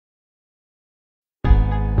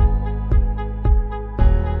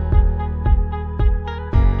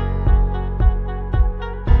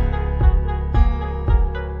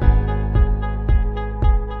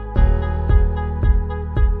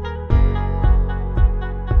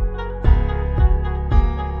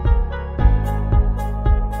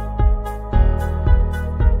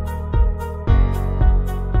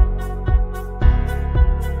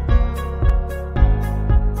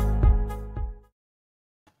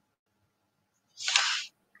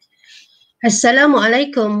Assalamu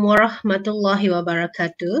alaikum wa rahmatullahi wa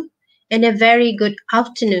barakatuh, and a very good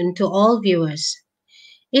afternoon to all viewers.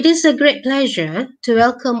 It is a great pleasure to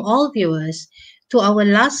welcome all viewers to our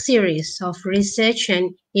last series of Research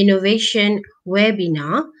and Innovation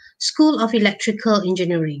webinar, School of Electrical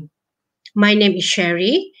Engineering. My name is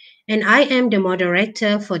Sherry, and I am the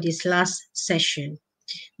moderator for this last session.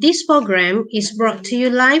 This program is brought to you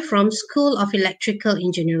live from School of Electrical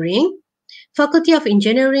Engineering, Faculty of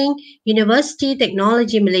Engineering, University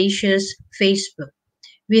Technology Malaysia's Facebook.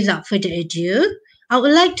 Without further ado, I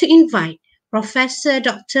would like to invite Professor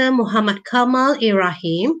Dr. Muhammad Kamal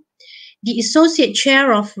Ibrahim, the Associate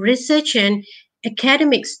Chair of Research and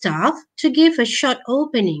Academic Staff, to give a short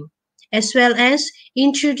opening, as well as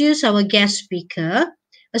introduce our guest speaker,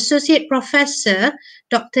 Associate Professor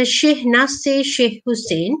Dr. Sheikh Nasir Sheikh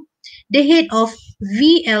Husin, the head of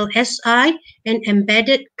VLSI and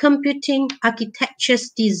Embedded Computing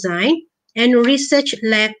Architectures Design and Research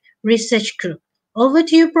Lab Research Group. Over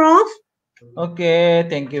to you, Prof. Okay,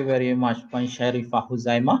 thank you very much, Puan Sharifah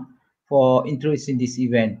Huzaimah, for introducing this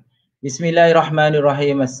event.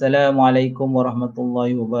 Bismillahirrahmanirrahim. Assalamualaikum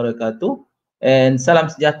warahmatullahi wabarakatuh. And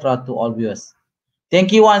salam sejahtera to all viewers.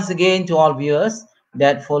 Thank you once again to all viewers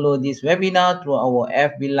that follow this webinar through our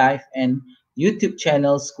FB Live and YouTube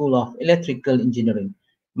channel, School of Electrical Engineering.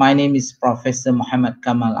 My name is Professor Muhammad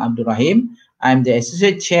Kamal Abdul Rahim. I'm the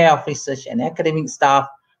Associate Chair of Research and Academic Staff,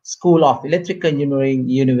 School of Electrical Engineering,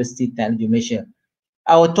 University Technology Malaysia.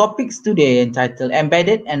 Our topics today entitled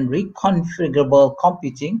Embedded and Reconfigurable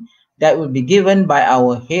Computing, that will be given by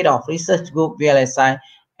our Head of Research Group, VLSI,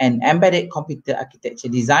 and Embedded Computer Architecture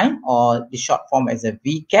Design, or the short form as a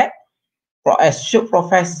VeCAD, Associate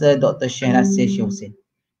Professor Dr. Shaikh Nasir Husin.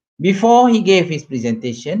 Before he gave his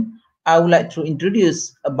presentation, I would like to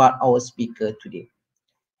introduce about our speaker today.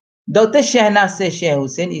 Dr. Shaikh Nasir Sheikh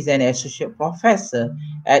Husin is an Associate Professor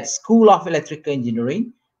at School of Electrical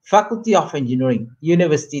Engineering, Faculty of Engineering,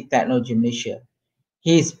 University Technology Malaysia.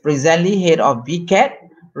 He is presently head of VeCAD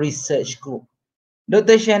Research Group.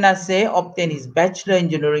 Dr. Shaikh Nasir obtained his Bachelor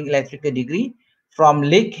Engineering Electrical degree from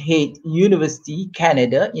Lakehead University,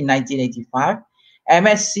 Canada in 1985,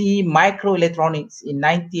 MSc Microelectronics in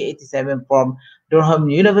 1987 from Durham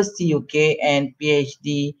University, UK, and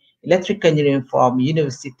PhD Electrical Engineering from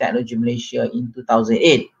University Technology Malaysia in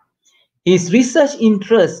 2008. His research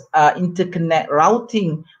interests are interconnect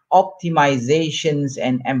routing, optimizations,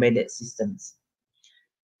 and embedded systems.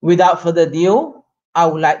 Without further ado, I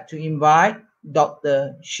would like to invite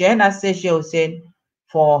Dr. Shaikh Nasir Sheikh Husin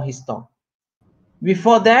for his talk.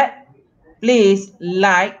 Before that, please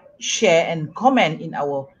like, share, and comment in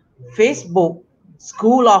our Facebook,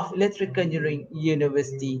 School of Electrical Engineering,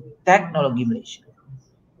 University Technology Malaysia.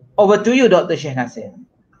 Over to you, Dr. Shaikh Nasir.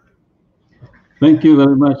 Thank you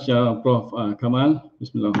very much, Prof. Kamal.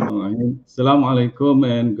 Bismillahirrahmanirrahim. Assalamualaikum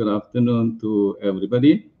and good afternoon to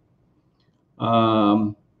everybody.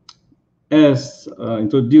 As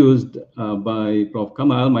introduced by Prof.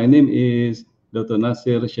 Kamal, my name is Dr.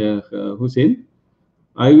 Nasir Sheikh Husin.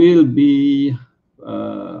 I will be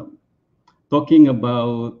talking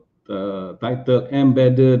about the title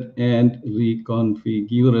Embedded and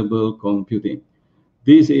Reconfigurable Computing.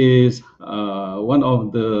 This is one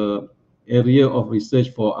of the area of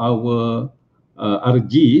research for our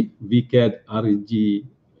RG, VeCAD RG,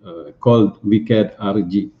 called VeCAD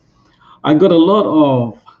RG. I got a lot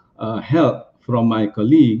of help from my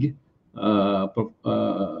colleague,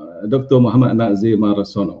 Dr. Muhammad Nazir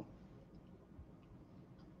Marasono.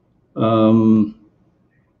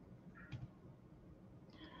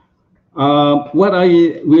 What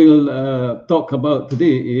I will talk about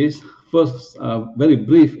today is first very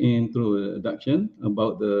brief introduction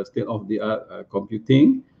about the state-of-the-art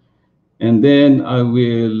computing, and then I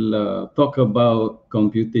will talk about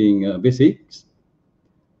computing basics,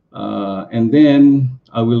 and then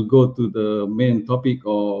I will go to the main topic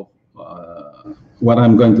of what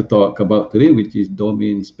I'm going to talk about today, which is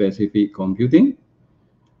domain-specific computing.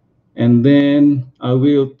 And then I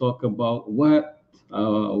will talk about what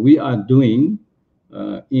we are doing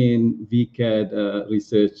in VeCAD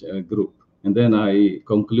Research Group. And then I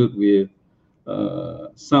conclude with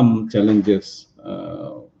some challenges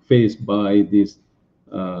faced by this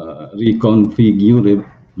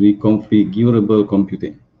reconfigurable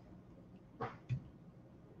computing.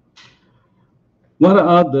 What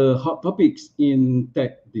are the hot topics in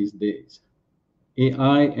tech these days?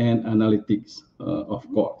 AI and analytics, of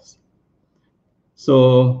course.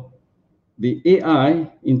 So the AI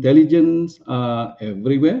intelligence are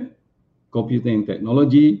everywhere. Computing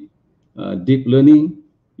technology, deep learning,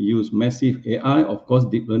 use massive AI, of course,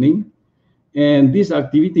 deep learning, And these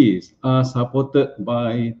activities are supported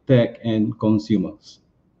by tech and consumers,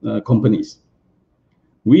 companies.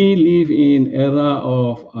 We live in era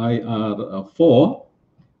of IR4,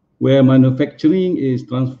 where manufacturing is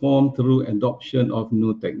transformed through adoption of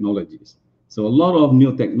new technologies. So a lot of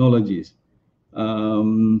new technologies.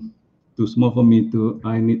 Too small for me to,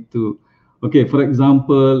 I need to, okay, for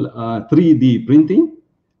example, 3D printing,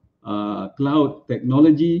 cloud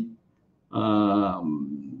technology,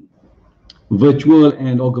 virtual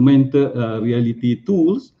and augmented reality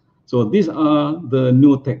tools. So these are the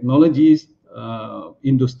new technologies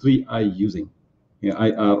industry are using,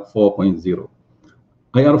 IR 4.0.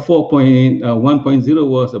 IR 4.1.0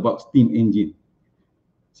 was about steam engine,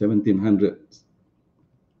 1700s.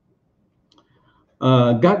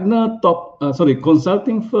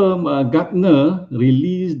 Consulting firm Gartner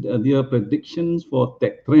released their predictions for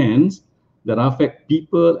tech trends that affect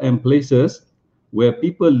people and places where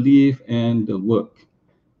people live and work.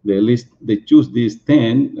 They choose these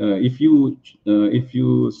 10. If you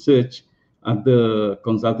search other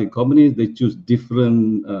consulting companies, they choose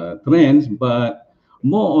different trends, but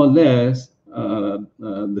more or less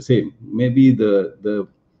the same. Maybe the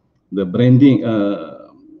branding,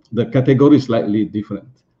 the category is slightly different.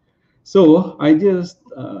 So I just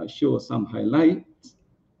show some highlights.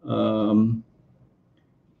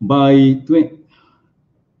 By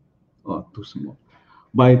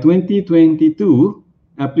 2022,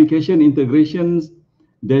 application integrations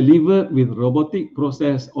delivered with robotic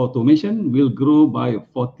process automation will grow by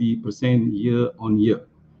 40% year on year.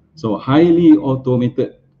 So highly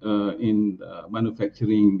automated in the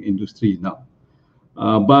manufacturing industry now.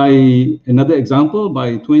 By another example,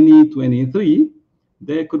 by 2023,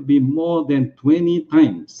 there could be more than 20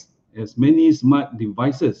 times as many smart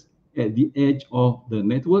devices at the edge of the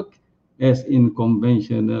network as in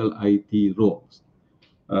conventional IT roles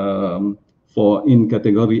for in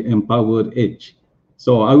category empowered edge.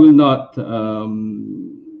 So I will not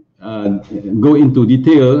go into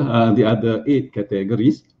detail the other 8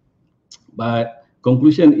 categories, but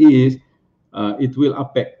conclusion is it will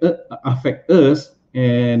affect us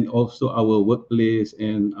and also our workplace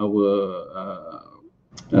and our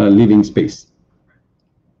living space.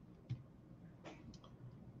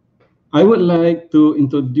 I would like to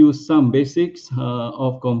introduce some basics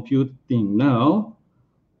of computing now.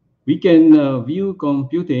 We can view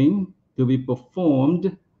computing to be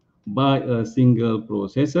performed by a single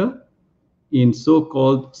processor in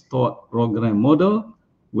so-called stored program model,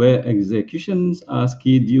 where executions are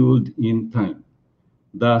scheduled in time,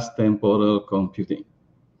 thus temporal computing.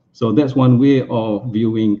 So that's one way of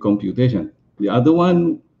viewing computation. The other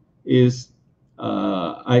one is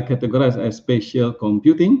I categorize as spatial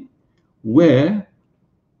computing, where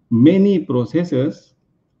many processors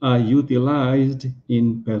are utilized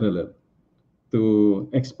in parallel to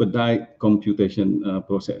expedite computation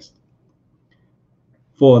process.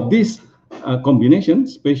 For this combination,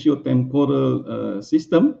 spatio-temporal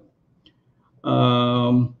system,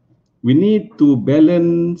 we need to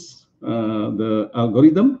balance the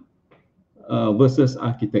algorithm versus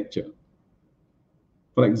architecture.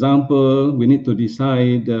 For example, we need to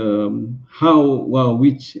decide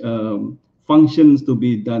which functions to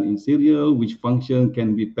be done in serial, which function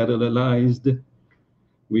can be parallelized.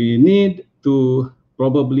 We need to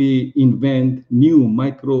probably invent new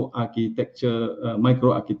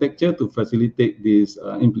microarchitecture to facilitate this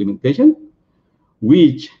implementation,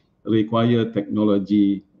 which require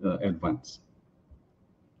technology advance.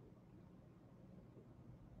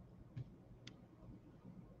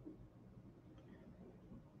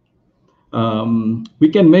 We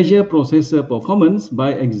can measure processor performance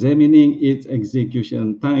by examining its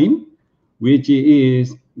execution time, which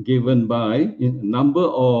is given by number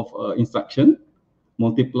of instruction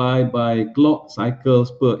multiplied by clock cycles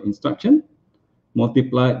per instruction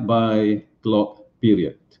multiplied by clock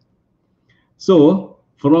period. So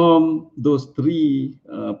from those 3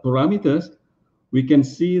 parameters, we can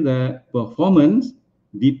see that performance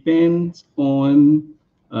depends on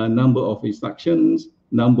number of instructions,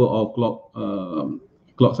 number of clock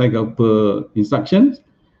cycle per instructions,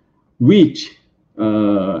 which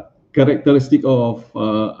characteristic of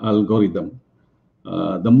algorithm.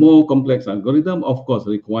 The more complex algorithm, of course,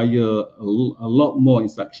 require a lot more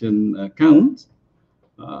instruction counts.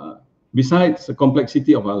 Besides the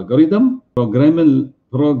complexity of algorithm, programming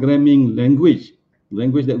language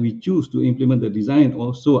that we choose to implement the design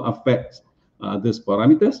also affects these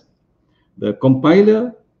parameters. The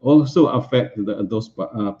compiler also affects those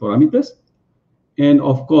parameters. And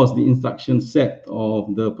of course, the instruction set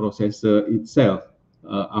of the processor itself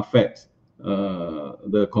affects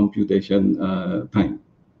the computation time.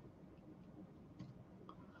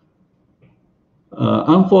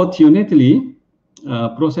 Unfortunately,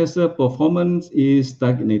 processor performance is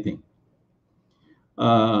stagnating.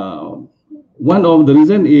 One of the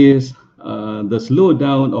reasons is the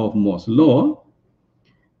slowdown of Moore's law,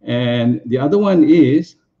 and the other one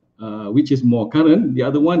is, which is more current, the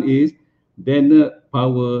other one is Dennett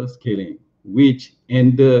power scaling, which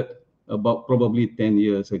ended about probably 10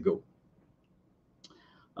 years ago.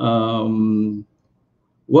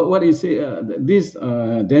 What is this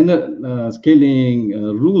Dennett scaling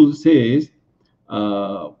rule says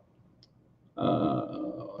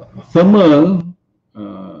thermal,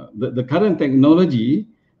 the current technology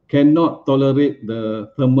cannot tolerate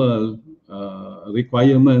the thermal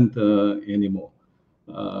requirement anymore.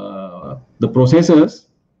 The processors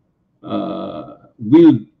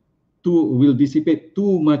will dissipate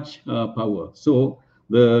too much power. So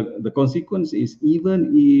the consequence is,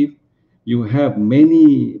 even if you have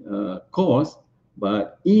many cores,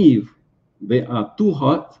 but if they are too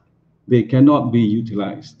hot, they cannot be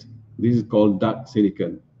utilized. This is called dark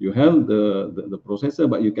silicon. You have the processor,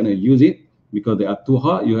 but you cannot use it because they are too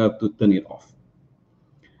hot. You have to turn it off.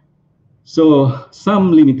 So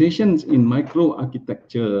some limitations in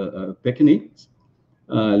microarchitecture techniques,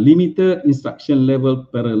 limited instruction level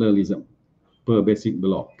parallelism per basic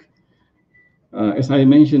block. As I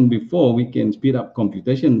mentioned before, we can speed up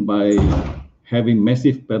computation by having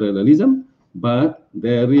massive parallelism, but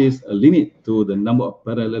there is a limit to the number of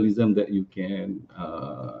parallelism that you can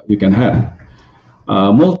have.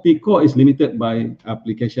 Multi-core is limited by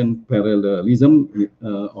application parallelism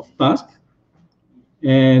of tasks,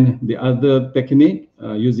 and the other technique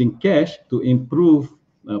using cache to improve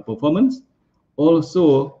performance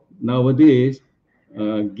also nowadays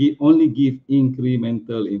only give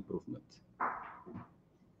incremental improvement.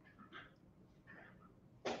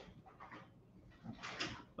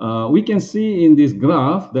 We can see in this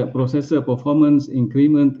graph that processor performance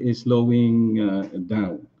increment is slowing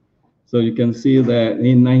down. So you can see that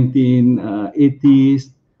in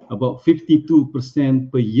 1980s, about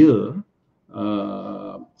 52% per year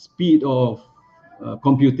speed of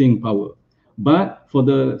computing power. But for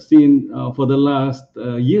the last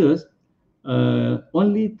years,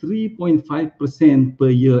 only 3.5% per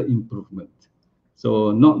year improvement.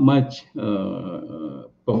 So not much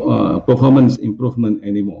performance improvement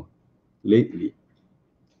anymore lately.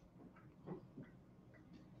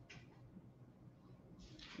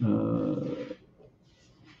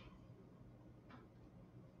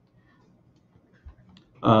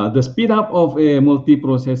 The speed up of a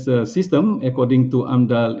multiprocessor system, according to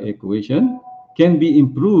Amdahl equation, can be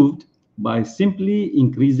improved by simply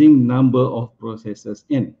increasing number of processors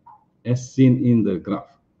n, as seen in the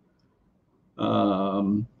graph.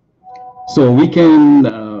 So we can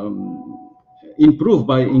improve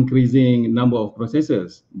by increasing number of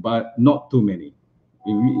processors, but not too many.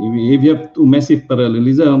 If you have too massive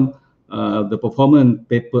parallelism, the performance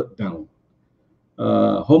tapered down.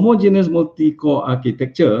 Homogeneous multi-core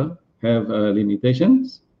architecture have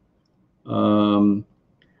limitations.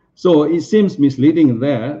 So it seems misleading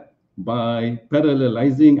that by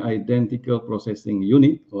parallelizing identical processing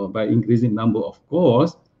unit or by increasing number of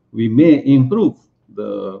cores, we may improve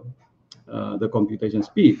the computation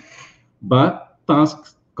speed, but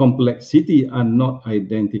task complexity are not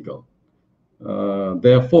identical.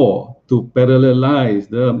 Therefore, to parallelize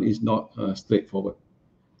them is not straightforward.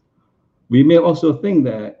 We may also think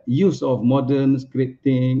that use of modern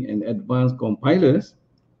scripting and advanced compilers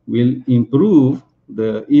will improve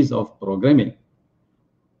the ease of programming.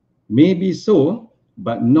 Maybe so,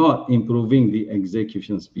 but not improving the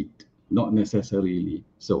execution speed, not necessarily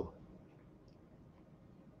so.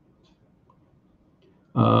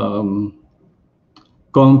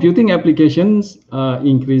 Computing applications are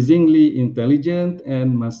increasingly intelligent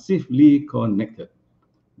and massively connected.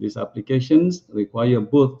 These applications require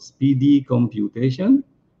both speedy computation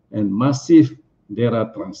and massive data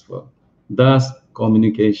transfer, thus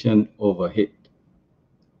communication overhead.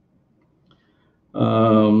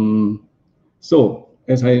 So,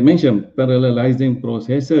 as I mentioned, parallelizing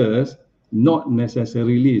processors not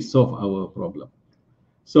necessarily solve our problem.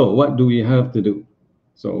 So, what do we have to do?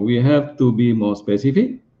 So, we have to be more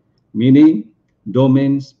specific, meaning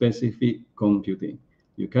domain-specific computing.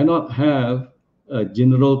 You cannot have a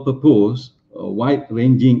general purpose,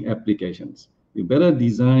 wide-ranging applications. You better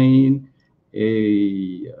design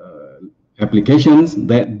applications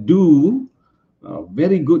that do a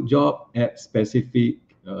very good job at specific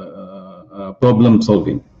problem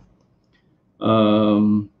solving.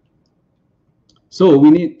 So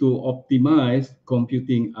we need to optimize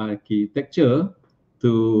computing architecture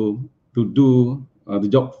to do the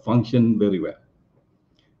job function very well.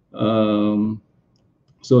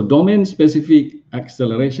 So domain-specific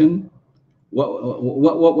acceleration,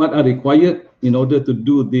 what are required in order to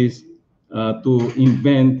do this, to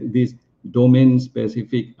invent these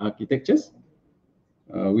domain-specific architectures,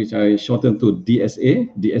 which I shortened to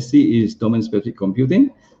DSA. DSC is domain-specific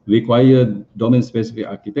computing. Require domain-specific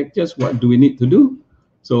architectures. What do we need to do?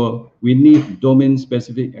 So we need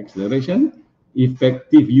domain-specific acceleration,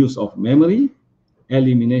 effective use of memory,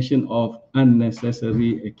 elimination of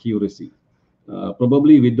unnecessary accuracy.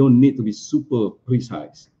 Probably we don't need to be super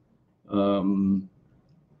precise.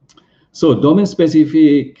 So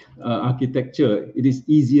domain-specific architecture, it is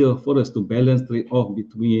easier for us to balance trade-off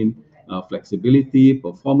between flexibility,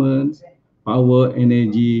 performance, power,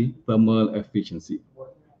 energy, thermal efficiency.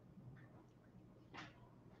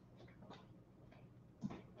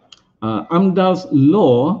 Amdahl's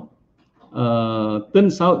law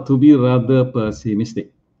turns out to be rather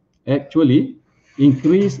pessimistic. Actually,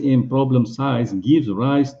 increase in problem size gives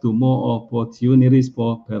rise to more opportunities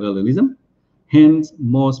for parallelism, hence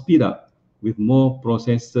more speed up with more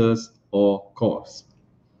processors or cores.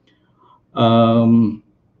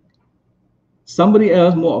 Somebody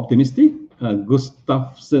else more optimistic,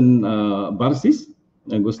 Gustafsson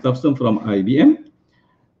Gustafsson from IBM.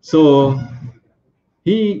 So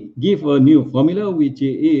he gave a new formula which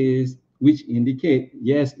indicate,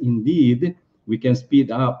 yes, indeed, we can speed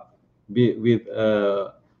up with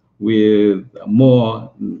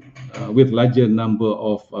larger number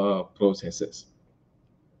of processors.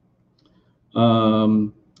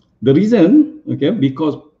 The reason, okay,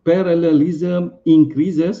 because parallelism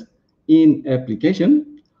increases in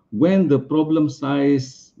application when the problem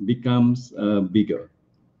size becomes bigger.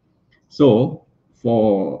 So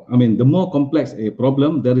the more complex a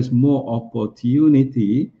problem, there is more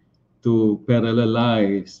opportunity to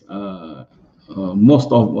parallelize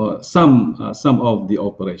some of the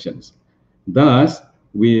operations. Thus,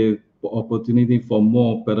 with opportunity for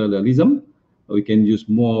more parallelism, we can use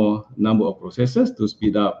more number of processors to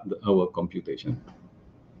speed up our computation.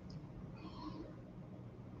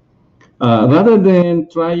 Rather than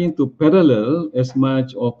trying to parallel as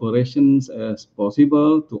much operations as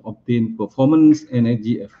possible to obtain performance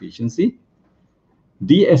energy efficiency,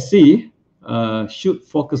 DSC should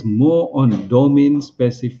focus more on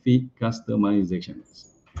domain-specific customizations.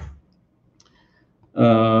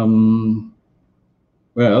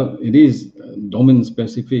 Well, it is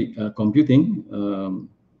domain-specific computing.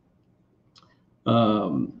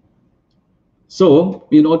 So,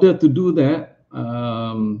 in order to do that,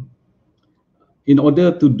 in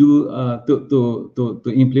order to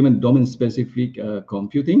implement domain-specific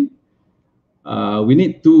computing, we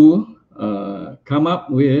need to come up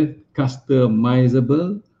with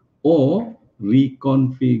customizable or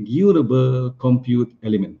reconfigurable compute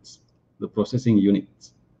elements, the processing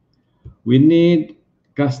units. We need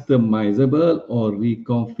customizable or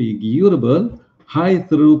reconfigurable high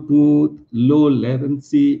throughput, low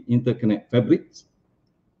latency interconnect fabrics.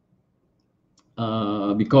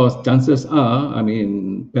 Because chances are,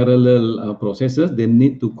 parallel processors, they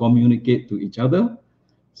need to communicate to each other.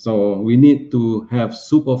 So we need to have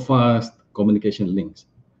super fast communication links.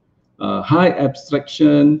 High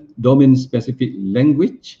abstraction, domain-specific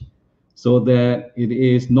language, so that it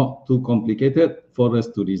is not too complicated for us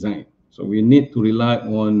to design. So we need to rely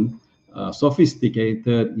on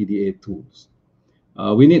sophisticated EDA tools.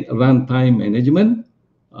 We need runtime management,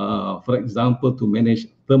 for example, to manage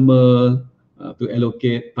thermal, to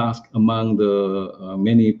allocate tasks among the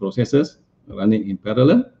many processors running in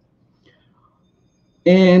parallel.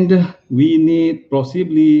 And we need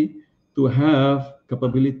possibly to have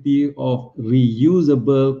capability of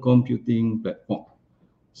reusable computing platform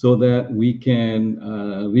so that we can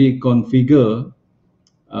reconfigure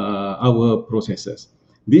our processors.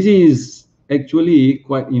 This is actually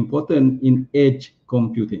quite important in edge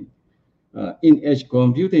computing. In edge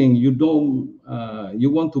computing, you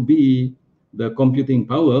want to be the computing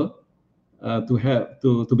power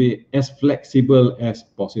to be as flexible as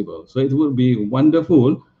possible. So it would be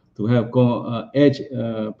wonderful to have edge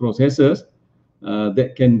processors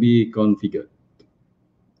that can be configured.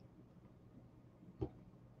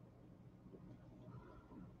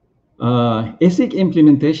 ASIC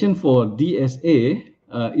implementation for DSA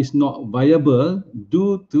is not viable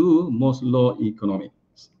due to Moore's law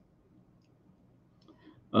economics.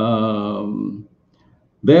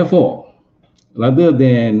 Therefore, rather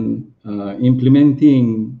than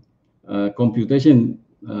implementing computation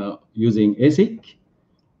using ASIC,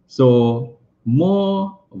 so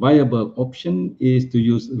more viable option is to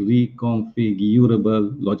use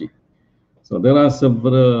reconfigurable logic. So there are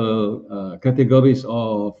several categories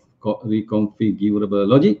of reconfigurable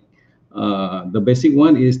logic. The basic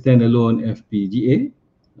one is standalone FPGA,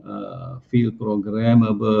 field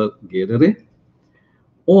programmable gate array,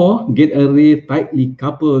 or gate array tightly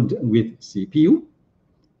coupled with CPU,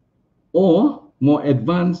 or more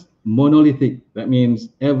advanced monolithic. That means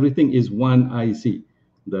everything is one IC,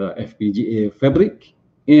 the FPGA fabric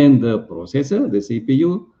and the processor, the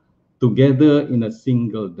CPU, together in a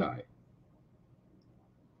single die.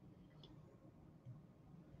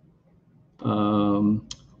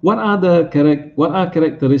 What are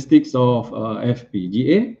characteristics of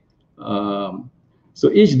FPGA?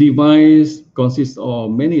 So each device consists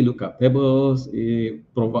of many lookup tables. It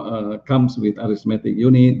comes with arithmetic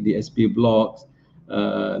unit, DSP blocks.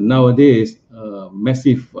 Nowadays,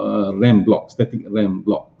 massive RAM blocks, static RAM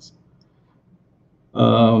blocks.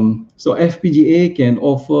 So FPGA can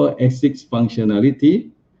offer ASIC functionality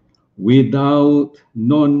without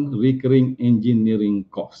non-recurring engineering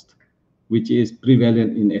cost, which is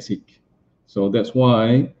prevalent in ASIC. So that's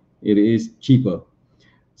why it is cheaper.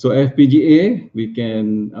 So FPGA, we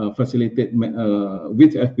can facilitate,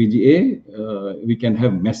 with FPGA, we can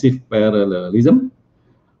have massive parallelism.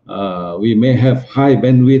 We may have high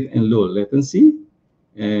bandwidth and low latency.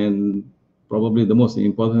 And probably the most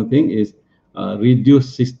important thing is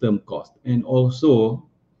reduce system cost, and also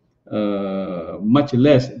much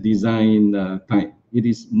less design time. It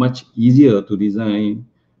is much easier to design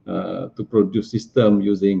to produce system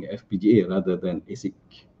using FPGA rather than ASIC.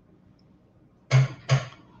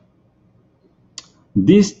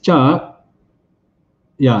 This chart,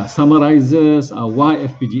 summarizes why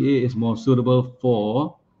FPGA is more suitable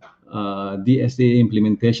for DSA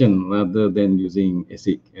implementation rather than using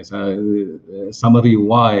ASIC. As a summary,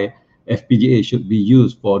 why FPGA should be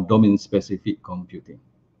used for domain-specific computing.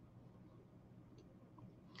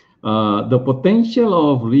 The potential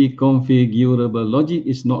of reconfigurable logic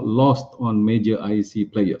is not lost on major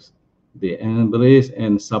IC players. They embrace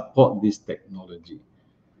and support this technology.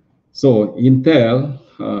 So Intel,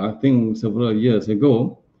 I think several years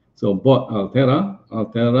ago, bought Altera.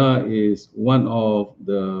 Altera is one of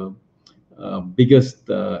the biggest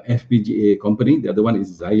FPGA company. The other one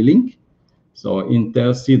is Xilinx. So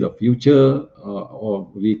Intel see the future of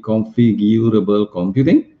reconfigurable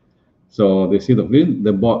computing. So they see the future,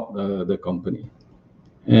 they bought the company.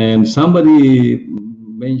 And somebody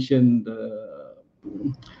mentioned,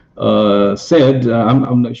 said,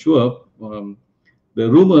 I'm not sure, the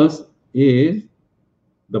rumors is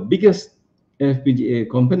the biggest FPGA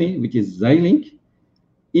company, which is Xilinx,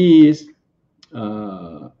 is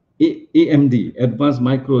AMD, Advanced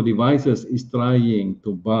Micro Devices, is trying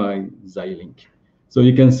to buy Xilinx. So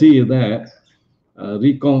you can see that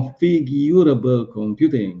reconfigurable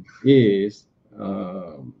computing is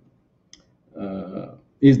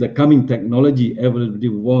the coming technology everybody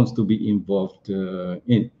wants to be involved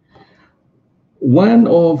in. One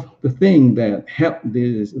of the things that help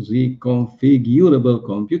this reconfigurable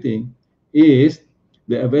computing is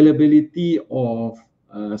the availability of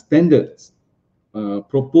standards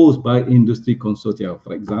proposed by industry consortia.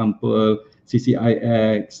 For example,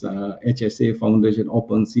 CCIX, HSA Foundation,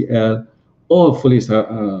 OpenCL, all fully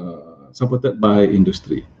supported by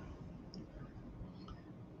industry.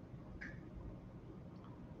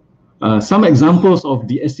 Some examples of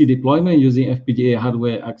DSC deployment using FPGA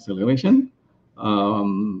hardware acceleration.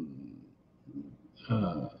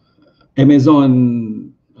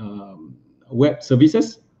 Amazon Web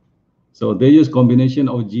Services. So they use combination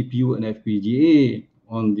of GPU and FPGA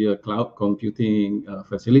on their cloud computing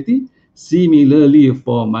facility. Similarly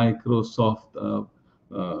for Microsoft,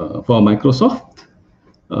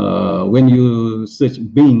 when you search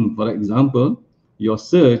Bing, for example, your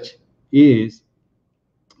search is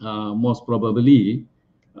most probably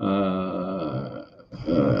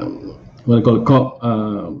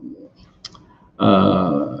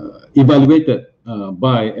evaluated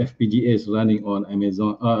by FPGAs running on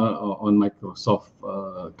Amazon on Microsoft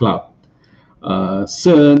Cloud,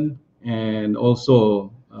 CERN, and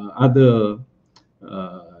also other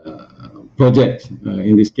projects.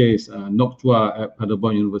 In this case, Noctua at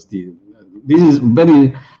Paderborn University. This is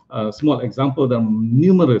very small example. There are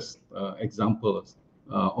numerous examples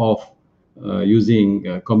of using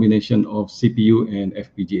a combination of CPU and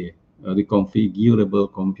FPGA,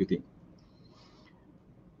 reconfigurable computing.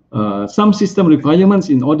 Some system requirements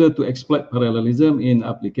in order to exploit parallelism in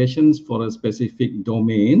applications for a specific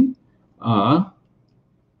domain are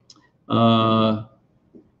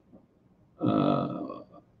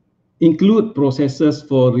include processes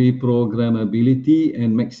for reprogrammability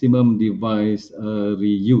and maximum device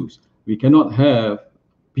reuse. We cannot have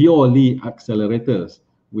purely accelerators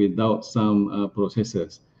without some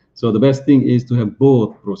processors. So the best thing is to have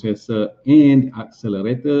both processor and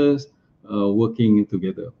accelerators working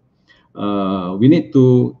together. We need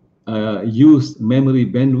to use memory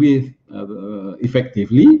bandwidth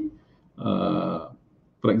effectively.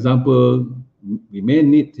 For example, we may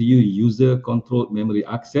need to use user-controlled memory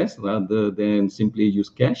access rather than simply use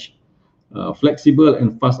cache. Flexible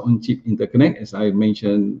and fast on-chip interconnect, as I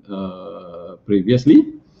mentioned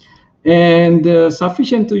previously, and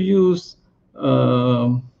sufficient to use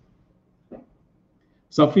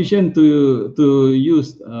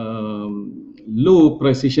low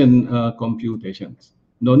precision computations.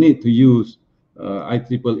 No need to use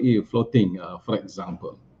IEEE floating, for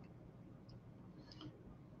example.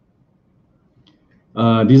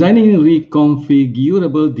 Designing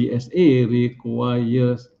reconfigurable DSA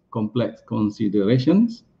requires complex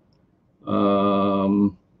considerations.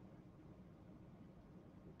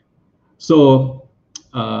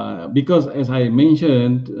 Because as I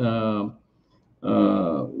mentioned,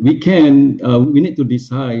 we need to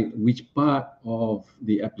decide which part of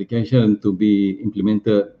the application to be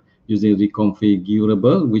implemented using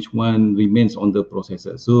reconfigurable, which one remains on the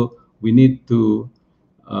processor. So we need to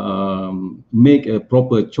make a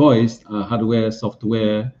proper choice, hardware,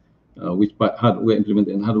 software, which part hardware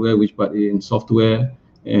implemented in hardware, which part in software,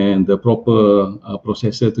 and the proper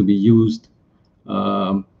processor to be used.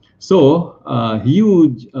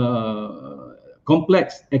 Huge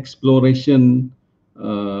complex exploration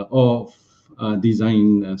of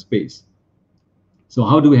design space. So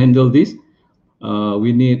how do we handle this?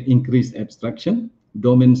 We need increased abstraction,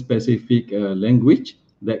 domain-specific language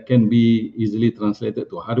that can be easily translated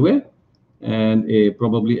to hardware, and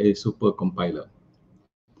probably a super compiler.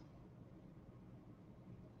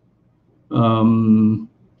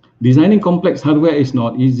 Designing complex hardware is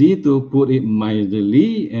not easy, to put it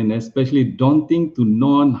mildly, and especially daunting to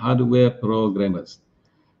non-hardware programmers.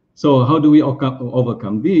 So how do we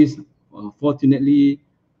overcome this? Fortunately,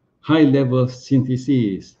 high-level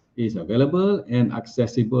synthesis is available and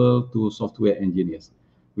accessible to software engineers.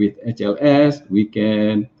 With HLS, we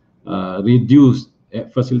can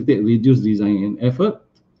facilitate reduced design effort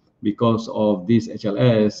because of this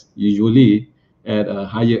HLS usually at a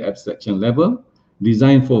higher abstraction level,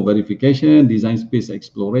 design for verification, design space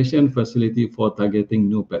exploration, facility for targeting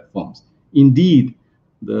new platforms. Indeed,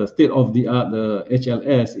 the state-of-the-art, the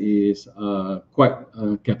HLS is quite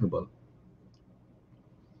capable.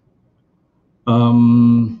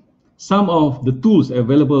 Some of the tools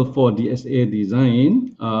available for DSA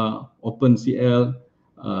design are OpenCL,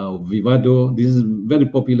 Vivado. This is very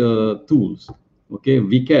popular tools. Okay,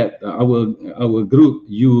 VeCAD, our group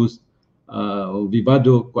use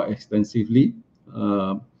Vivado quite extensively.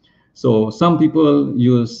 So some people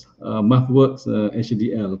use MathWorks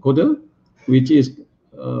HDL coder, which is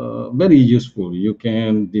very useful. You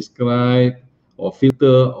can describe or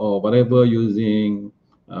filter or whatever using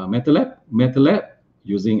MATLAB. MATLAB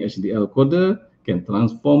using HDL coder can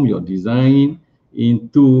transform your design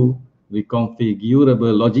into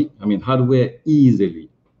reconfigurable logic, hardware easily.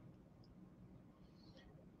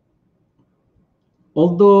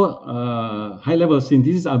 Although high-level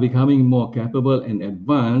synthesis are becoming more capable and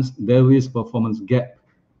advanced, there is performance gap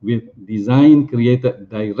with design created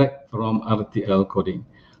direct from RTL coding.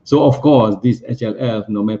 So of course, this HLF,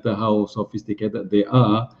 no matter how sophisticated they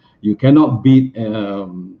are, you cannot beat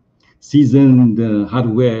seasoned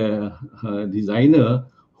hardware designer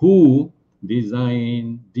who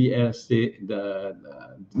design DSA, the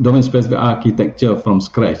domain-specific architecture from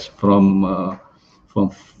scratch, from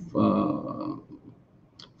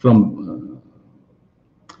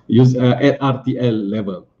use at RTL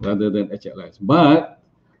level rather than HLS. But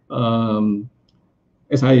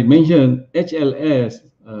as I mentioned, HLS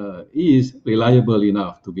is reliable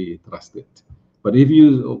enough to be trusted. But if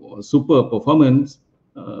you super performance,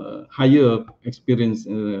 higher experienced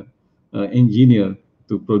engineer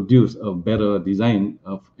to produce a better design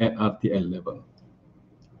at RTL level.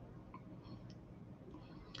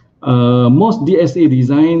 Most DSA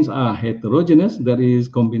designs are heterogeneous. That is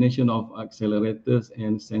combination of accelerators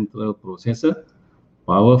and central processor,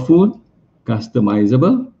 powerful,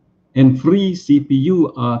 customizable, and free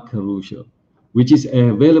CPU are crucial, which is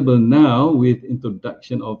available now with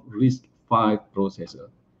introduction of RISC-V processor.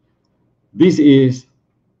 This is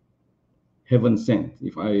heaven sent.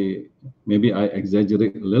 Maybe I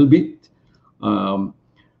exaggerate a little bit,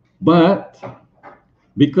 but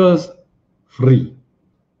because free.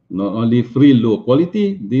 Not only free, low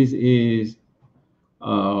quality, this is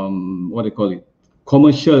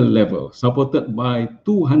commercial level, supported by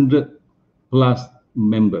 200 plus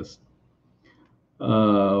members.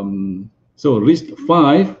 So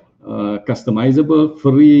RISC-V customizable,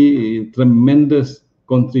 free, tremendous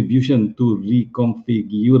contribution to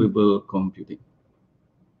reconfigurable computing.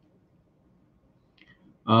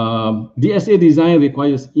 DSA design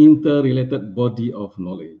requires interrelated body of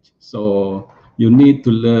knowledge. So you need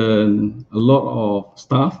to learn a lot of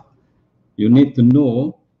stuff. You need to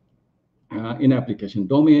know in application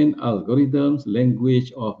domain, algorithms,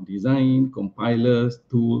 language of design, compilers,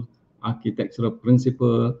 tools, architectural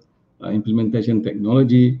principle, implementation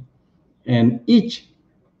technology, and each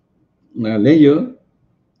layer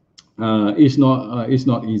is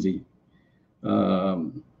not easy.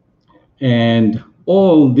 And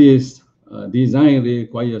all this design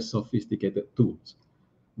requires sophisticated tools,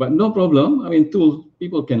 but no problem. I mean, tools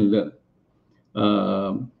people can learn.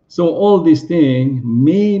 So all these things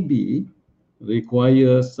maybe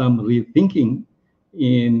require some rethinking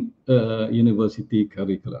in university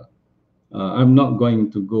curricula. I'm not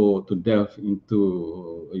going to go to delve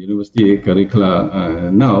into university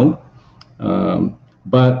curricula now,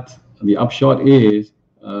 but the upshot is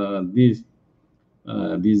this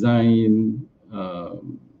design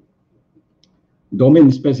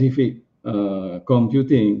domain-specific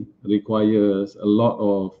computing requires a lot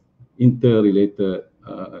of interrelated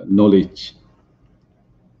knowledge.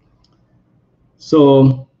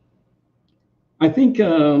 So I think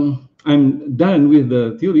I'm done with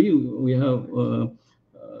the theory. We have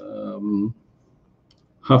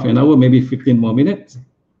half an hour, maybe 15 more minutes.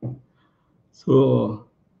 So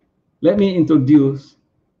let me introduce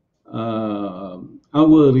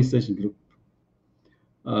our research group.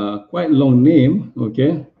 Quite long name,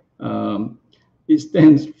 okay? It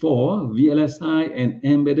stands for VLSI and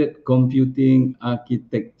Embedded Computing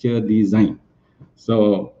Architecture Design.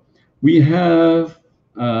 So we have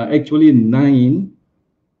actually nine.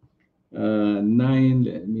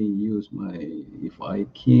 Let me use my, if I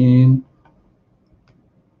can.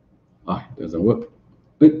 It doesn't work.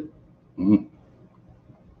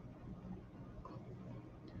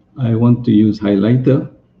 I want to use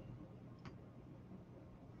highlighter.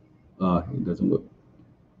 It doesn't work.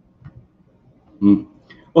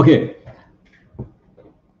 Okay.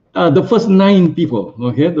 The first 9 people,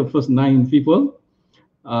 okay? The first 9 people,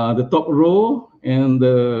 the top row and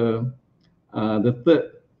the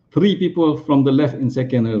third 3 people from the left in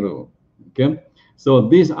second row, okay? So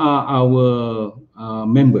these are our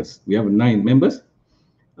members. We have 9 members.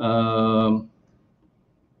 The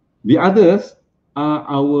others are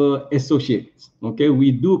our associates, okay?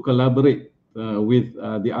 We do collaborate with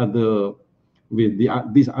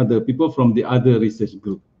these other people from the other research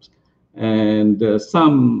groups, and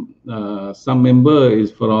some member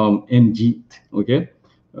is from MG, okay?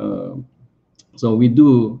 So we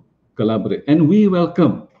do collaborate, and we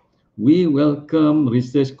welcome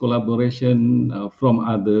research collaboration from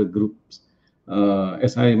other groups.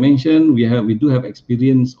 As I mentioned, we do have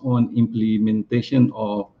experience on implementation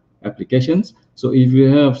of applications. So if you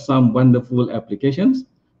have some wonderful applications,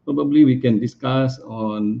 probably we can discuss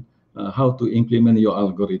on how to implement your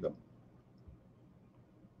algorithm.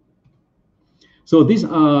 So these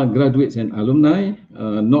are graduates and alumni.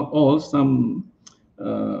 Not all, some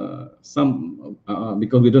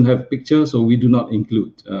because we don't have pictures, so we do not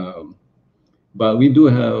include. But we do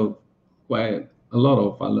have quite a lot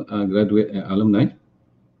of graduate and alumni.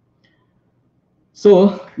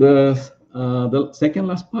 So the second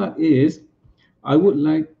last part is, I would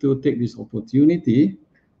like to take this opportunity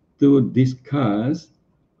to discuss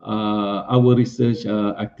our research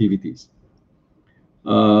activities.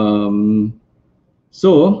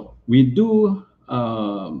 So we do,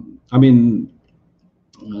 our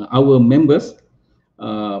members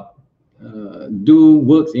do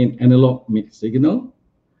works in analog mixed signal,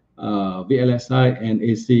 VLSI and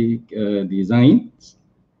ASIC designs,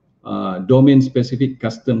 domain-specific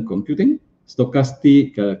custom computing,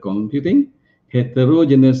 stochastic computing,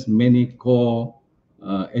 heterogeneous many-core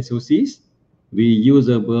SoCs,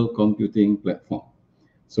 reusable computing platform.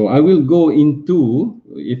 So I will go into,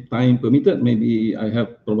 if time permitted, maybe I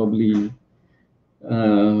have probably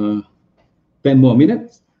 10 more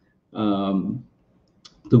minutes to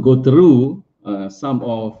go through some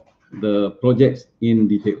of the projects in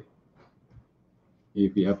detail,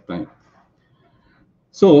 if we have time.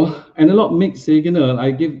 So analog mixed signal,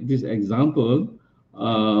 I give this example,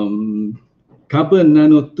 carbon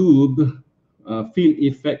nanotube field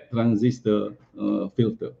effect transistor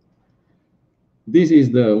filter. This is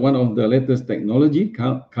one of the latest technology,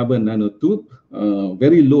 carbon nanotube,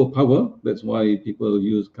 very low power. That's why people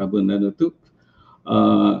use carbon nanotube.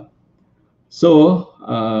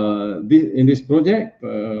 In this project,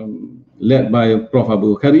 led by Prof.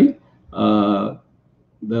 Abu Khari,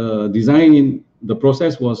 the design the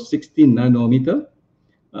process was 16 nanometer,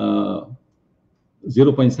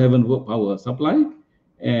 0.7 volt power supply,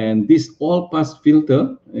 and this all-pass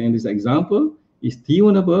filter in this example is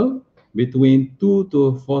tunable between 2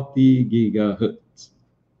 to 40 gigahertz.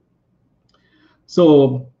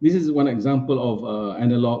 So this is one example of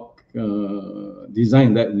analog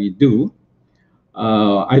design that we do.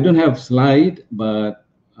 I don't have slide, but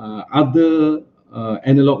other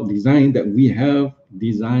analog design that we have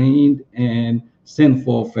designed and sent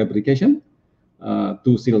for fabrication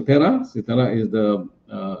to Silterra. Silterra is the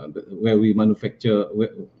where we manufacture,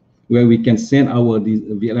 where we can send our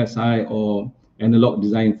VLSI or analog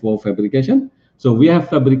design for fabrication. So we have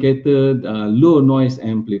fabricated low noise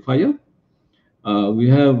amplifier. We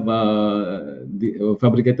have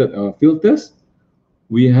fabricated filters.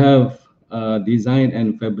 We have designed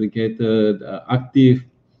and fabricated active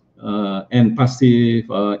and passive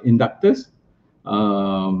inductors.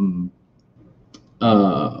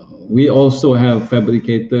 We also have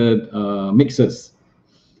fabricated mixers.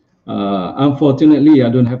 Unfortunately, I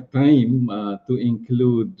don't have time to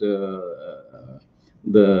include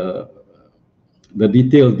the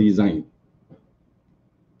detailed design.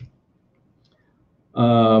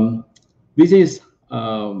 This is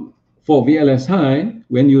for VLSI.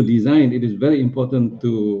 When you design, it is very important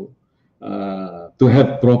to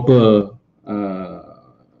have proper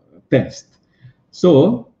test.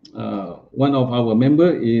 So one of our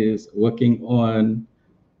member is working on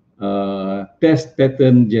test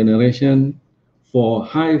pattern generation for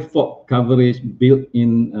high fault coverage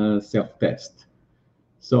built-in self-test.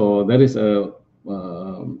 So there is a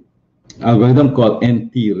algorithm called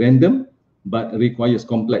NT-random, but requires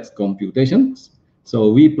complex computations.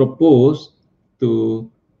 So we propose to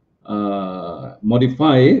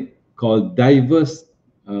modify it, called diverse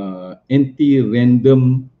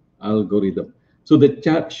NT-random algorithm. So the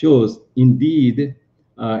chart shows indeed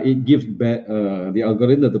it gives the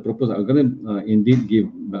algorithm, the proposed algorithm, indeed give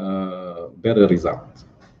better results.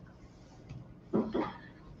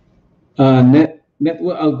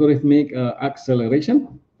 Network algorithmic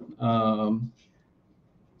acceleration.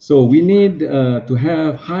 So we need to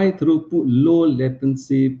have high throughput, low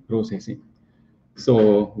latency processing.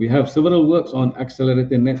 So we have several works on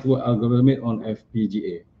accelerated network algorithmic on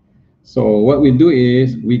FPGA. So what we do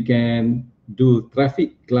is we can do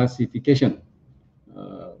traffic classification.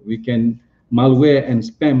 We can malware and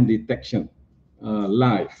spam detection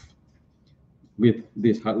live with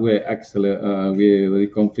this hardware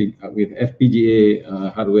with FPGA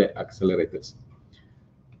hardware accelerators.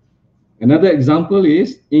 Another example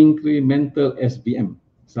is incremental SVM,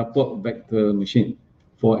 support vector machine.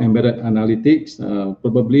 For embedded analytics,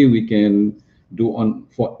 probably we can do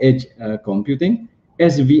for edge computing.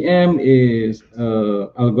 SVM is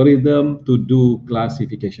algorithm to do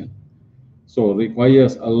classification. So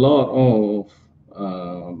requires a lot of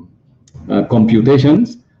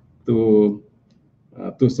computations to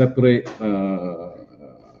separate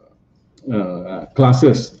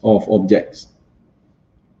classes of objects.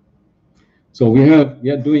 So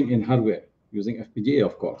we are doing in hardware using FPGA,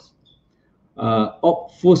 of course.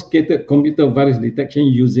 Obfuscated computer virus detection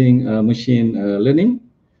using machine learning.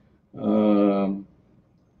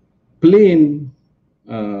 Plain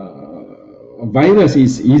virus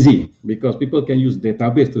is easy because people can use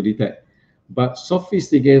database to detect. But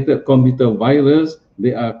sophisticated computer virus,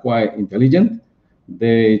 they are quite intelligent.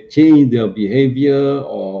 They change their behavior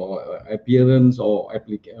or appearance or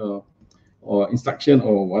instruction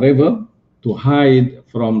or whatever to hide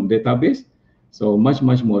from database. So much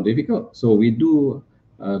more difficult. So we do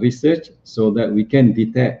research so that we can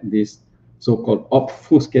detect this so-called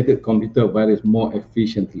obfuscated computer virus more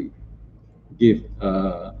efficiently, give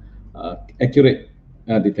accurate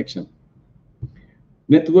detection.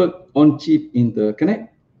 Network on-chip interconnect,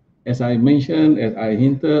 as I mentioned, as I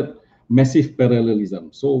hinted, massive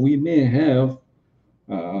parallelism. So we may have,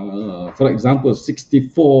 for example,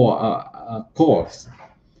 64 cores.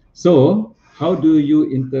 So how do you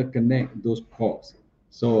interconnect those cores?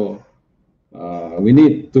 So we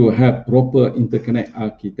need to have proper interconnect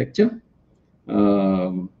architecture.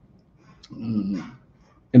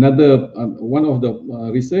 Another one of the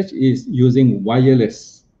research is using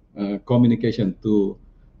wireless communication for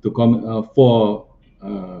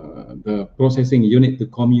the processing unit to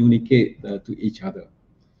communicate to each other.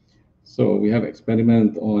 So we have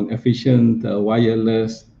experiment on efficient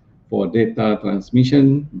wireless for data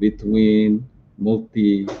transmission between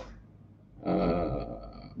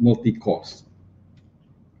multi-cores.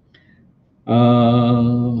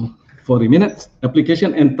 40 minutes.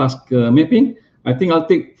 Application and task mapping. I think I'll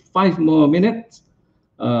take 5 more minutes.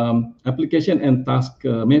 Application and task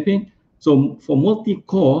mapping. So for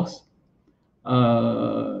multi-cores,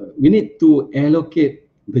 we need to allocate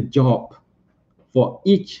the job for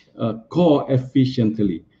each core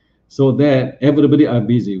efficiently, so that everybody are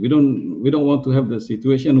busy. We don't want to have the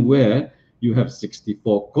situation where you have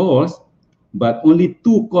 64 cores, but only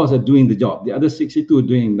 2 cores are doing the job. The other 62 are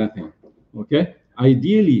doing nothing. Okay.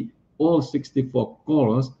 Ideally, all 64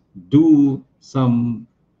 cores do some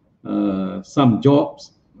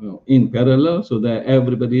jobs in parallel, so that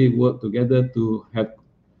everybody work together to have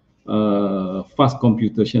fast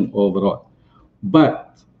computation overall.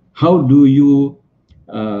 But how do you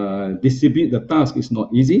distribute the task is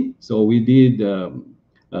not easy. So we did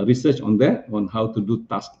research on that, on how to do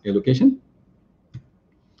task allocation.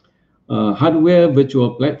 Hardware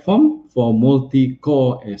virtual platform for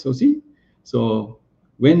multi-core SoC. So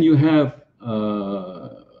when you have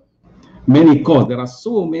many cores, there are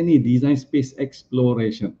so many design space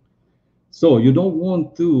exploration. So you don't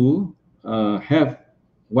want to have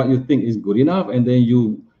what you think is good enough, and then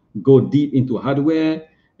you go deep into hardware,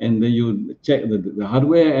 and then you check the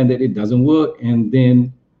hardware, and then it doesn't work, and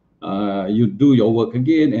then you do your work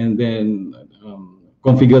again, and then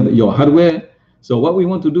configure your hardware. So what we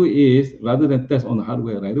want to do is, rather than test on the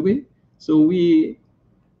hardware right away, so we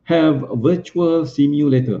have a virtual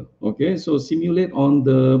simulator. Okay, so simulate on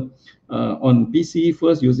the on PC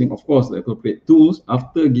first, using, of course, the appropriate tools.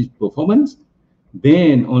 After give performance,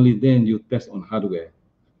 then only then you test on hardware,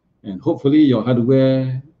 and hopefully your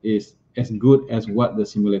hardware is as good as what the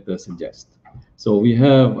simulator suggests. So we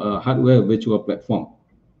have a hardware virtual platform.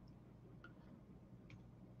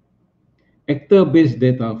 Actor-based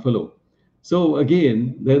data flow. So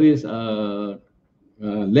again, there is a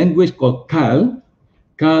language called CAL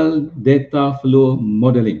data flow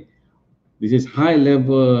modeling. This is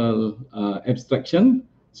high-level abstraction,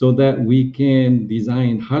 so that we can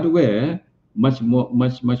design hardware much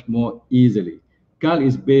more easily. CAL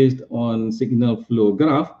is based on signal flow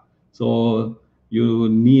graph, so you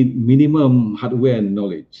need minimum hardware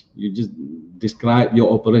knowledge. You just describe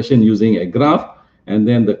your operation using a graph, and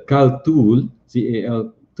then the CAL tool,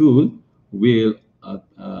 CAL tool, will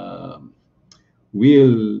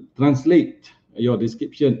translate your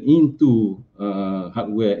description into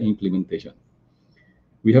hardware implementation.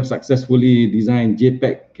 We have successfully designed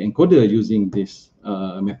JPEG encoder using this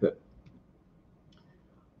method.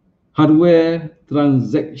 Hardware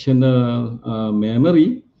transactional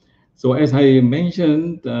memory. So as I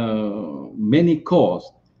mentioned, many cores,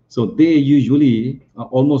 so they usually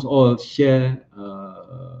almost all share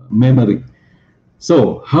memory.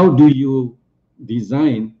 So how do you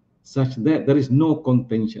design such that there is no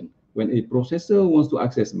contention? When a processor wants to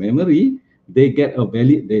access memory, they get a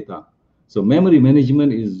valid data. So memory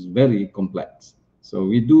management is very complex. So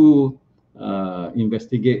we do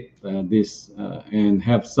investigate this and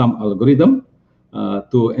have some algorithm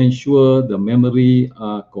to ensure the memory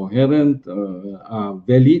are coherent, are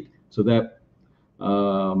valid, so that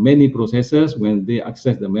many processors, when they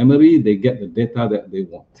access the memory, they get the data that they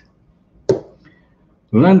want.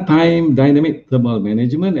 Runtime dynamic thermal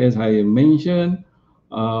management, as I mentioned,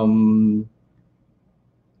 when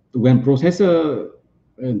processor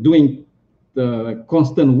doing the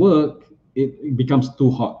constant work, it becomes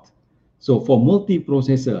too hot. So for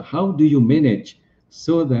multi-processor, how do you manage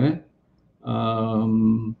so that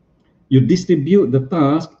you distribute the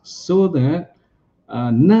task so that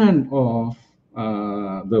none of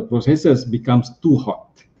the processors becomes too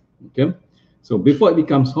hot? Okay, so before it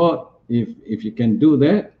becomes hot, if you can do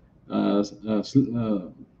that,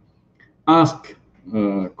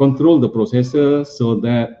 control the processor so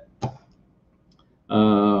that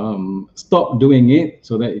stop doing it,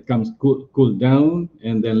 so that it comes cool down,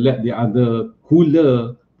 and then let the other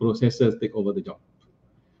cooler processors take over the job.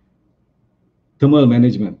 Thermal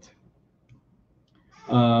management.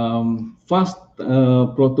 Fast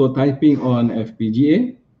prototyping on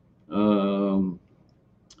FPGA.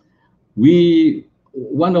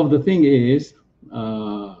 One of the thing is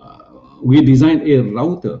we designed a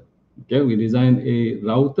router. Okay, we designed a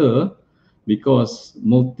router because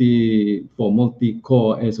for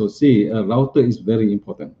multi-core SoC, a router is very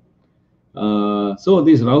important. So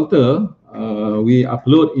this router we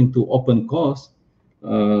upload into open course,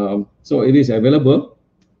 so it is available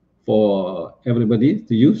for everybody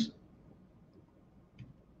to use.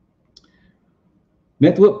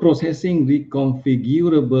 Network processing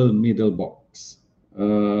reconfigurable middle box.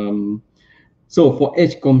 So for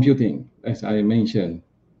edge computing, as I mentioned,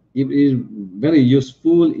 it is very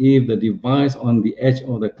useful if the device on the edge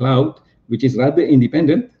of the cloud, which is rather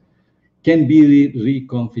independent, can be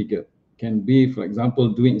reconfigured. Can be, for example,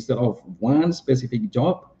 doing, instead of one specific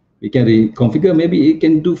job, we can reconfigure. Maybe it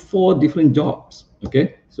can do 4 different jobs.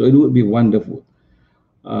 Okay, so it would be wonderful.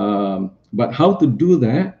 But how to do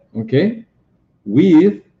that? Okay,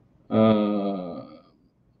 with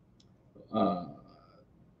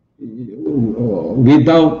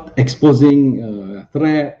without exposing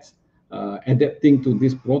threats, adapting to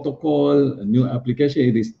this protocol, a new application,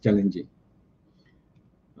 it is challenging.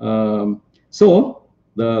 So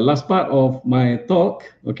the last part of my talk,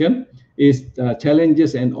 okay, is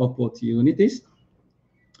challenges and opportunities.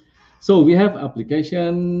 So we have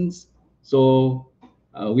applications. So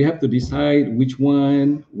we have to decide which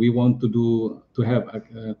one we want to do to have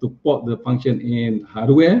to port the function in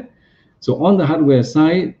hardware. So on the hardware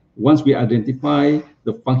side, once we identify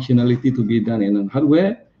the functionality to be done in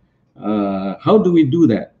hardware, how do we do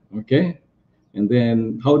that? Okay, and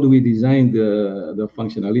then how do we design the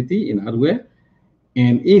functionality in hardware?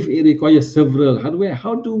 And if it requires several hardware,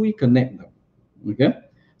 how do we connect them? Okay,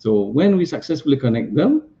 so when we successfully connect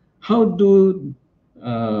them, how to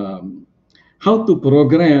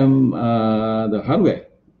program the hardware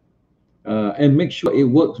and make sure it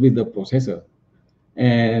works with the processor.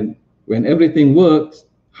 And when everything works,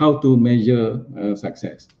 how to measure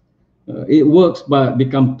success. It works but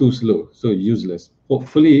become too slow, so useless.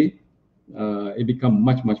 Hopefully, it become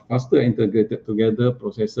much faster, integrated together.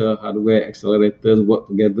 Processor, hardware, accelerators work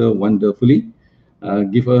together wonderfully,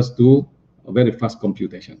 give us to a very fast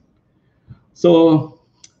computation. So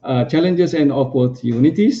challenges and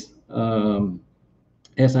opportunities,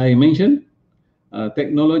 as I mentioned,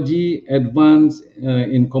 technology advance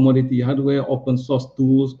in commodity hardware, open source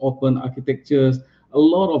tools, open architectures. A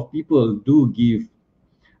lot of people do give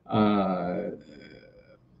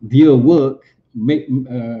their work,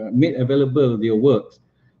 made available their works.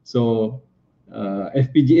 So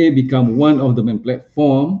FPGA become one of the main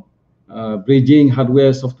platform. Bridging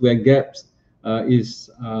hardware software gaps is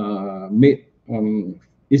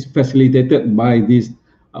facilitated by this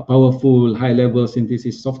powerful high-level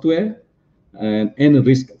synthesis software, and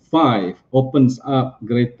RISC-V opens up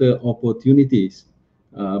greater opportunities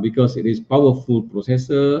because it is powerful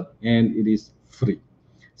processor and it is free.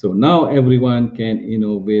 So now everyone can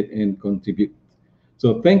innovate and contribute.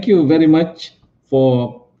 So thank you very much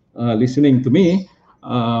for listening to me.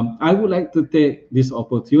 I would like to take this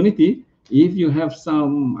opportunity. If you have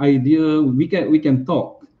some idea, we can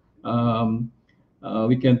talk.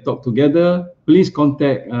 We can talk together. Please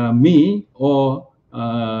contact me or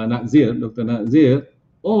Nasir, Dr. Nasir,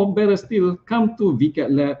 or better still, come to VCAD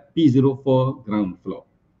Lab P04 ground floor.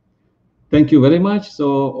 Thank you very much.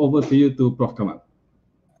 So over to you to Prof. Kamal.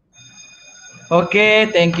 Okay,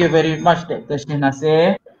 thank you very much, Dr. Shaikh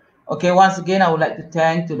Nasir. Okay, once again, I would like to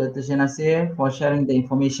thank to Dr. Shaikh Nasir for sharing the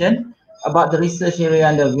information about the research area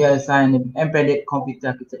under VLSI and the Embedded Computer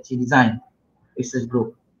Architecture Design Research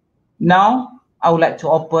Group. Now, I would like to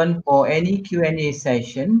open for any Q&A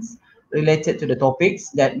sessions related to the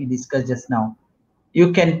topics that we discussed just now.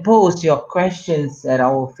 You can post your questions at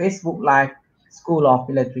our Facebook Live School of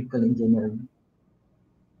Electrical Engineering.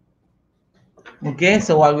 Okay,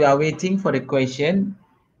 so while we are waiting for the question,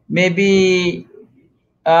 maybe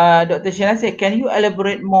Dr. Shaikh, can you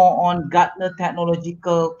elaborate more on Gartner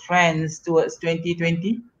technological trends towards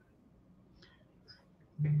 2020?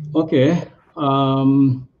 Okay.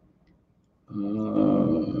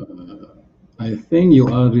 I think you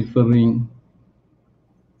are referring.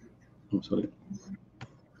 I'm sorry.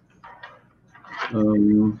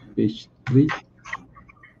 Page 3.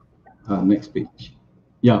 Next page.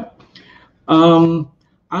 Yeah.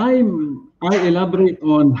 I elaborate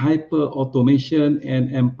on hyper automation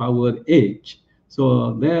and empowered edge.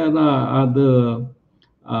 So there are other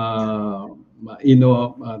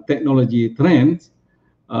technology trends.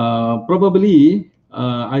 Probably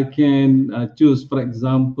I can choose, for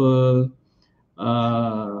example,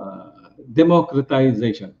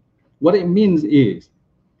 democratization. What it means is,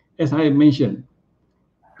 as I mentioned,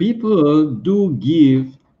 people do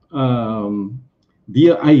give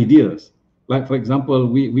their ideas. Like, for example,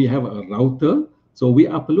 we have a router, so we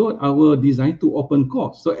upload our design to open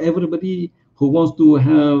source. So everybody who wants to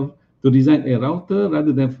design a router,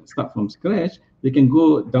 rather than start from scratch, they can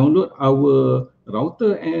go download our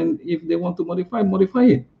router, and if they want to modify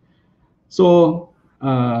it. So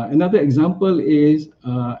another example is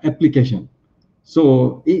application.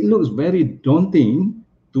 So it looks very daunting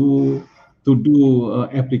to do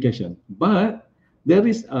application, but there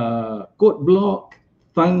is a code block,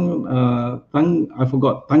 I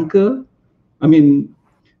forgot, Tanker. I mean,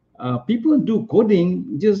 people do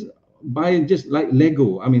coding just like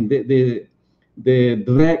Lego. I mean, they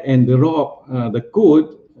drag and drop the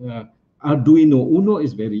code. Arduino Uno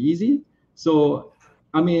is very easy. So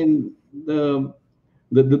I mean, the,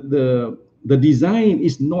 the, the, the design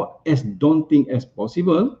is not as daunting as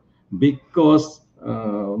possible because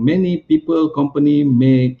many people, company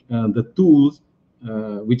make the tools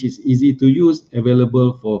which is easy to use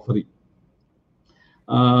available for free.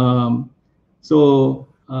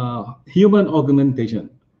 Human augmentation.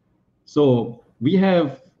 So we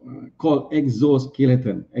have called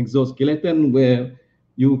exoskeleton where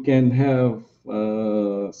you can have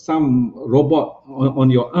some robot on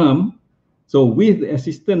your arm. So with the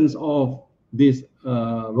assistance of this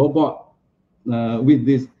robot, with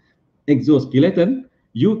this exoskeleton,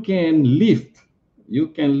 you can lift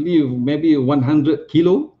maybe 100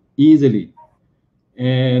 kilo easily.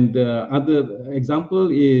 And other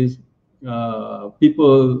example is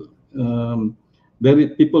people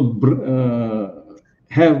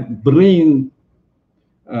have brain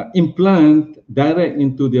implant direct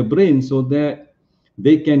into their brain so that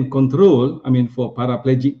they can control. I mean, for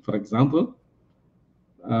paraplegic, for example,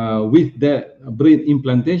 with that brain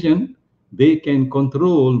implantation, they can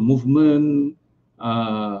control movement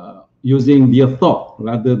using their thought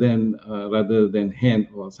rather than hand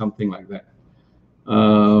or something like that.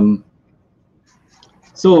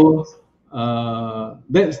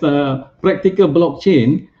 That's the practical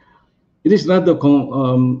blockchain. It is rather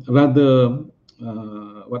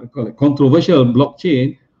what I call it, controversial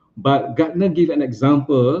blockchain, but Gartner give an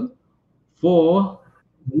example for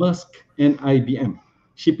Maersk and IBM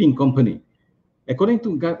shipping company. According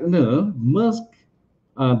to Gartner, Maersk,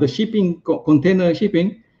 the shipping container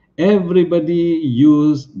shipping, everybody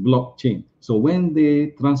use blockchain. So when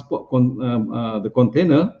they transport the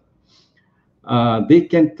container, they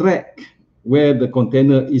can track where the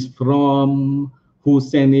container is from, who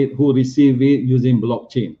sent it, who received it using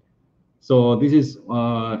blockchain. So this is,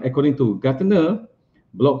 according to Gartner,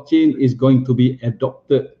 blockchain is going to be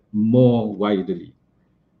adopted more widely.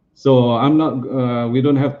 So we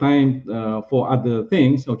don't have time for other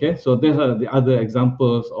things, okay? So these are the other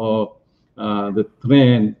examples of the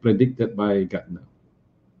trend predicted by Gartner.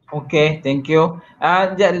 Okay, thank you.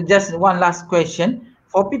 Just one last question.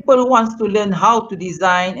 For people who wants to learn how to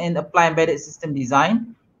design and apply embedded system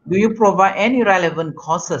design, do you provide any relevant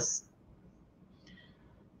courses?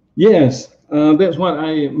 Yes, that's what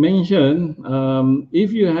I mentioned.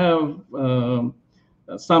 If you have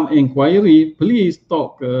some inquiry, please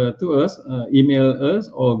talk to us, email us,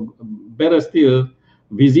 or better still,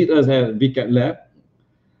 visit us at VeCAD Lab.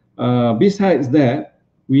 Besides that,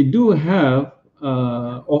 we do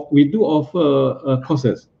offer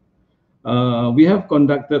courses. We have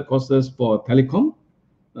conducted courses for telecom.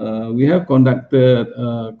 We have conducted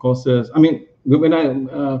courses. I mean,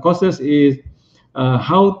 courses is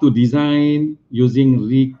how to design using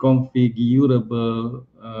reconfigurable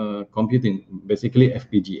computing, basically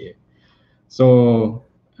FPGA. So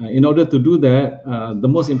in order to do that, the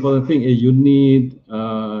most important thing is you need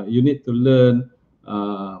to learn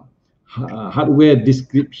hardware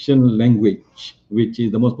description language, which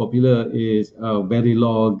is the most popular is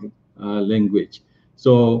Verilog language.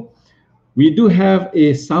 So we do have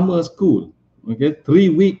a summer school, okay, 3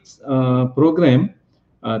 weeks program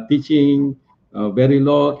teaching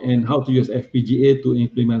Verilog and how to use FPGA to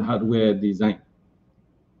implement hardware design.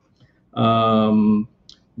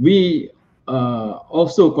 We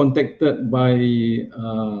also contacted by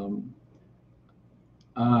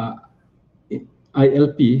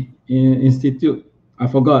ILP Institute, I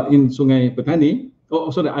forgot, in Sungai Petani. Oh,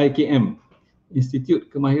 sorry, IKM, Institute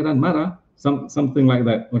Kemahiran Mara, something like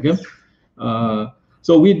that. Okay.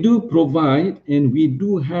 So we do provide, and we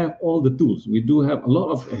do have all the tools. We do have a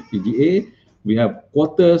lot of FPGA. We have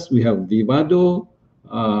Quartus, we have Vivado,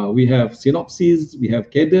 we have Synopsys, we have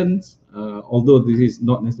Cadence. Although this is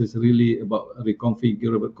not necessarily about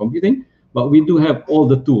reconfigurable computing, but we do have all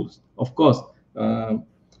the tools. Of course,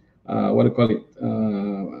 what do you call it?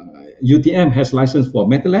 UTM has license for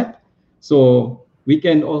MATLAB, so we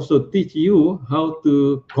can also teach you how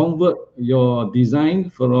to convert your design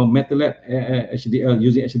from MATLAB HDL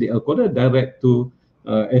using HDL coder direct to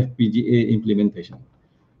FPGA implementation.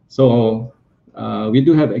 So we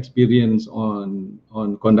do have experience on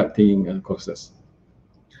conducting courses.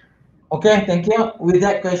 Okay, thank you. With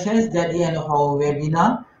that questions, that's the end of our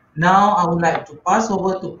webinar. Now I would like to pass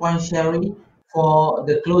over to Puan Sherry for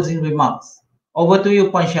the closing remarks. Over to you,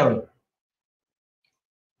 Puan Sherry.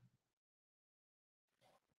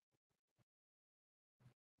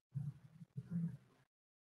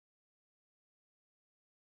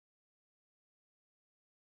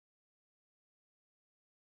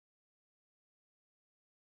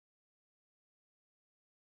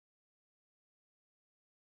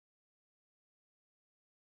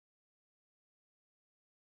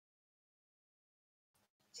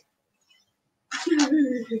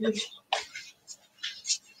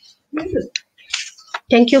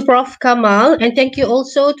 Thank you, Prof. Kamal, and thank you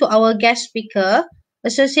also to our guest speaker,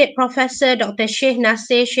 Associate Professor Dr. Sheikh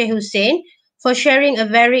Nasir Sheikh Husin, for sharing a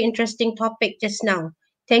very interesting topic just now.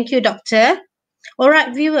 Thank you, Doctor. All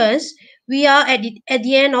right, viewers, we are at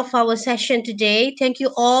the end of our session today. Thank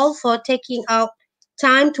you all for taking out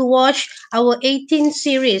time to watch our 18th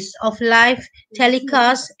series of live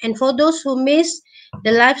telecasts. And for those who missed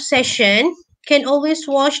the live session, can always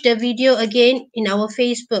watch the video again in our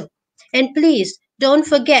Facebook. And please don't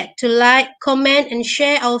forget to like, comment, and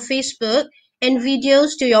share our Facebook and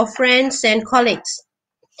videos to your friends and colleagues.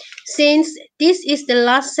 Since this is the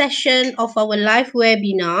last session of our live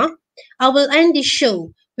webinar, I will end the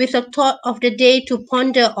show with a thought of the day to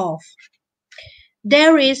ponder of.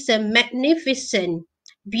 There is a magnificent,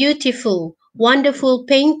 beautiful, wonderful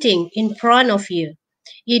painting in front of you.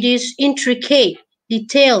 It is intricate,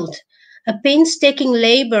 detailed, a painstaking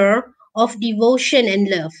labor of devotion and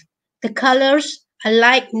love. The colors are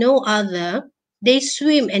like no other. They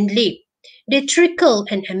swim and leap. They trickle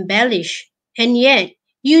and embellish. And yet,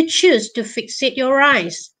 you choose to fixate your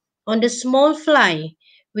eyes on the small fly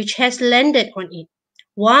which has landed on it.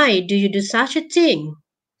 Why do you do such a thing?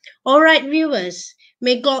 All right, viewers,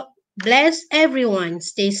 may God bless everyone.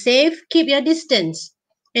 Stay safe, keep your distance.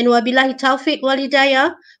 And wabillahi taufiq wal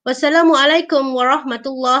hidayah. Wassalamualaikum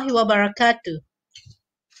warahmatullahi wabarakatuh.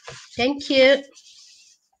 Thank you.